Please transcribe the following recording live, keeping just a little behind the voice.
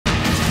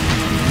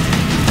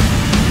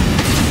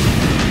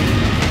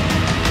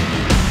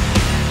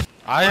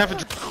I have a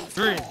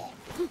dream.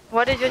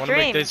 What is your I wanna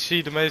dream? make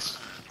DayZ the most.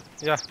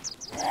 Yeah.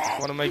 I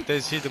wanna make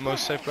DayZ the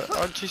most safe.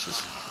 Oh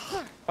Jesus.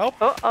 Help!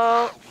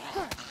 Uh-oh.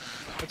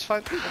 It's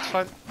fine. It's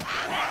fine.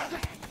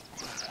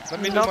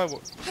 Let me do my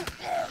work.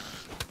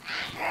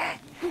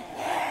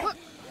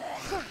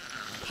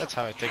 That's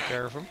how I take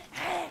care of him.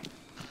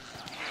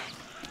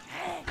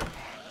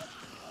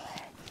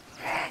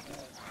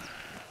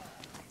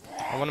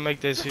 I want to make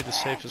DayZ the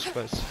safest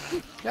place.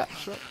 Yeah,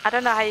 sure. I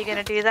don't know how you're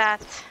gonna do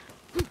that.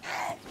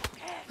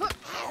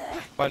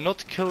 By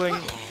not killing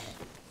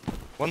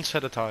once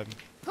at a time.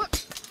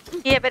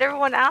 Yeah, but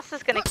everyone else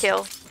is gonna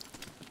kill.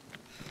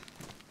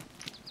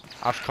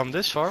 I've come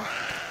this far.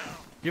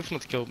 You've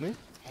not killed me.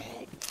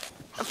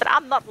 But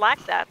I'm not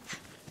like that.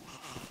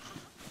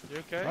 You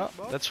okay? Well,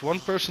 Bob? that's one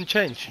person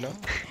change, you know?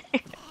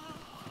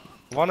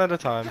 One at a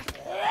time.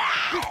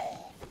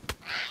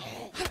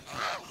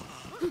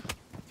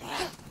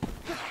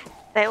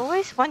 They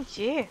always want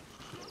you.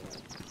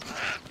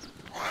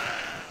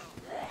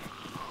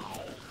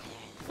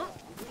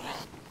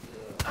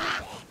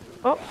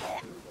 Oh.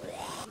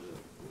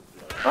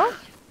 Oh.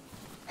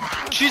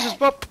 Jesus,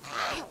 Bob!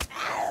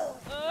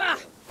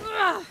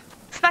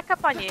 Snuck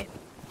up on you.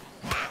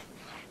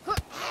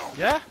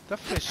 Yeah,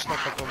 definitely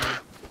snuck up on me.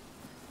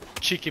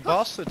 Cheeky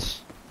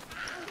bastards.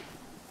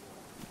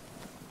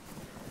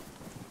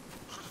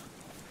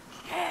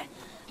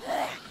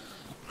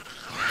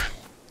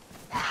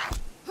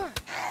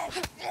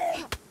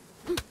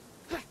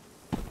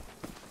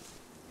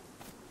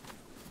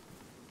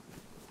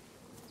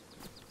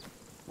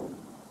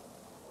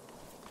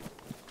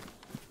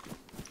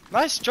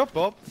 Nice job,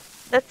 Bob.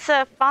 Let's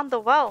find the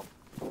well.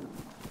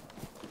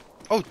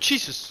 Oh,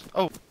 Jesus.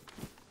 Oh,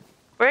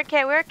 We're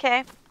okay, we're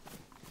okay.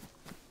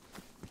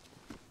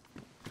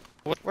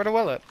 where the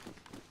well at?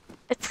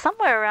 It's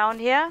somewhere around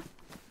here.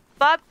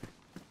 Bob?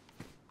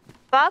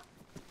 Bob?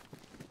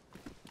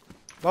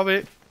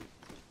 Bobby.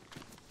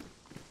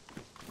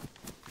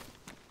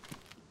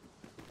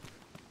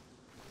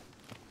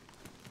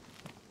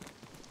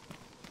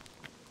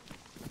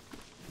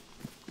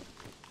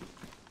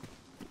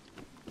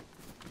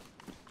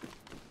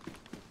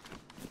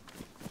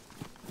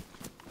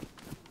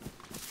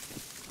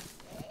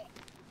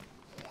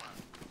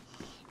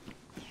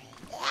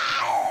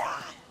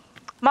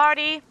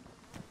 Marty?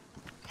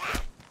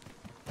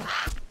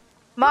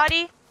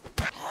 Marty?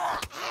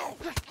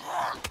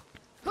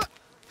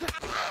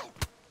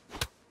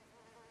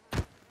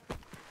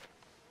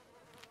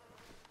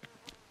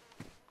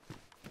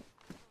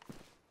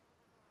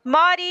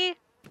 Marty?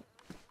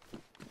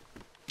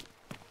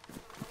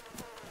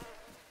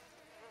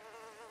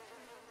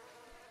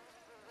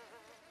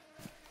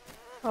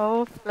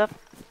 Oh, flip.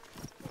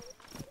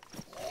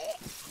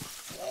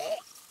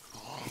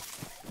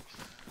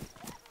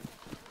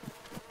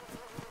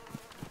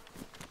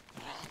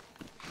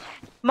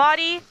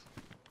 Marty?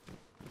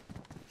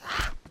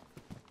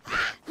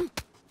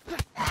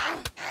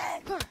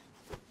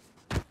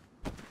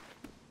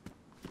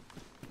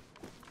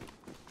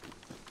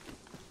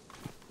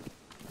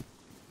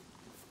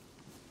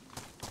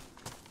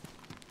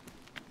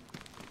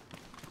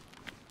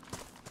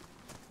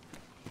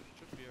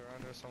 Should be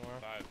around here somewhere.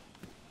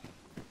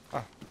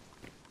 Five.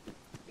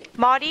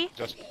 Marty?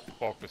 Just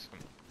focus him.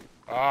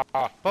 Ah,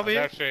 Bobby?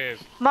 there she is.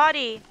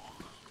 Marty?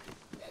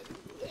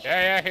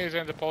 Yeah, he's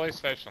in the police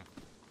station.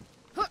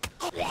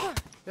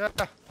 Yeah,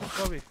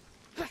 Bobby.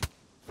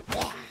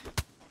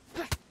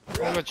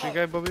 How much you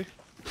got, Bobby?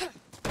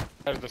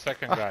 There's the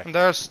second guy. And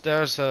there's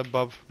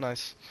Bob.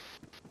 Nice.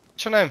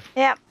 What's your name?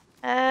 Yeah.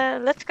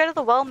 Let's go to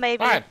the well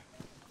maybe. Fine.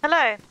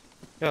 Hello.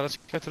 Yeah, let's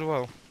go to the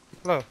well.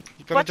 Hello.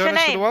 You gonna What's join your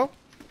us to name? the well?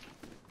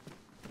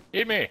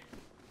 Eat me.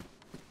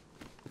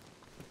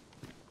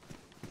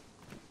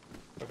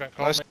 You can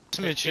call Nice me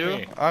to meet you.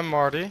 Jimmy. I'm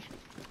Marty.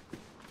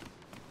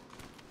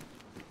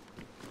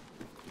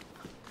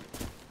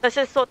 Let's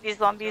just sort these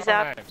zombies Your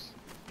out. names.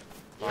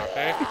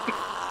 Marty.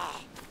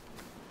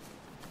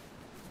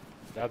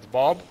 That's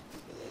Bob.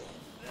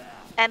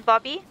 And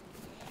Bobby?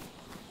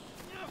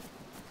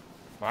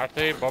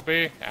 Marty,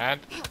 Bobby, and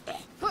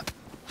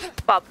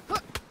Bob.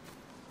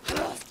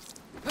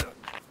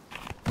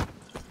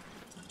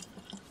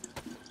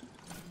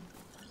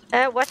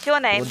 What's your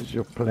name? What is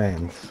your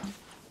plans?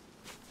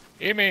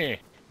 Emi.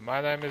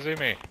 My name is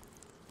Emi.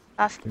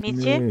 Nice to meet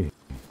you. Me.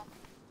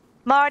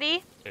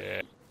 Marty?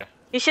 Yeah.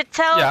 You should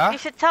tell Yeah? you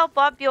should tell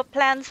Bob your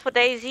plans for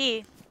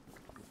DayZ.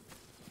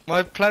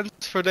 My plans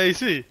for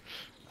DayZ.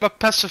 I'm a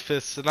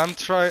pacifist, and I'm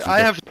trying. I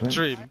have a plans?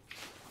 dream.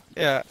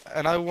 Yeah,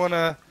 and I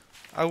wanna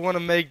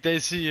make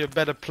DayZ a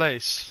better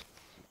place,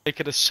 make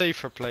it a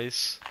safer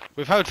place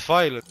without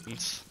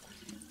violence.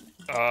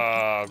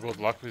 Good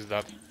luck with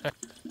that.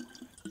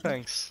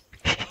 Thanks,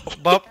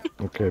 Bob.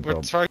 Okay, We're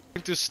Bob. trying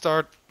to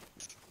start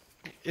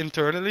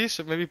internally,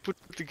 so maybe put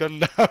the gun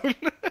down.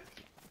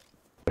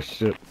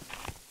 Shit.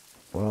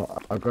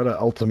 Well, I've got an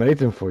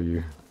ultimatum for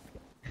you.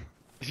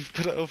 You've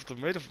got an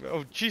ultimatum.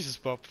 Oh Jesus,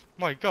 Bob!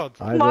 My God!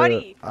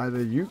 Marty!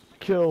 Either you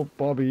kill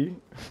Bobby.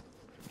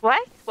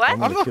 What? What?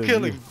 I'm I'm gonna not kill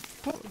killing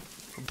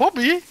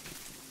Bobby.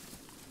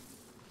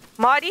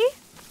 Marty?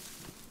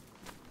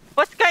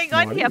 What's going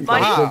on Marty, here, you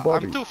Marty? got- Ah,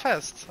 body. I'm too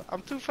fast.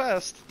 I'm too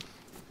fast.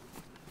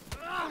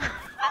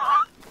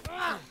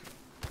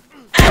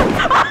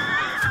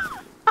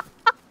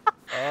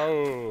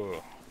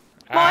 Oh.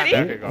 Marty?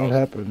 There he What goes.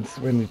 happens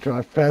when you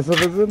try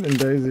pacifism in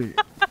DayZ?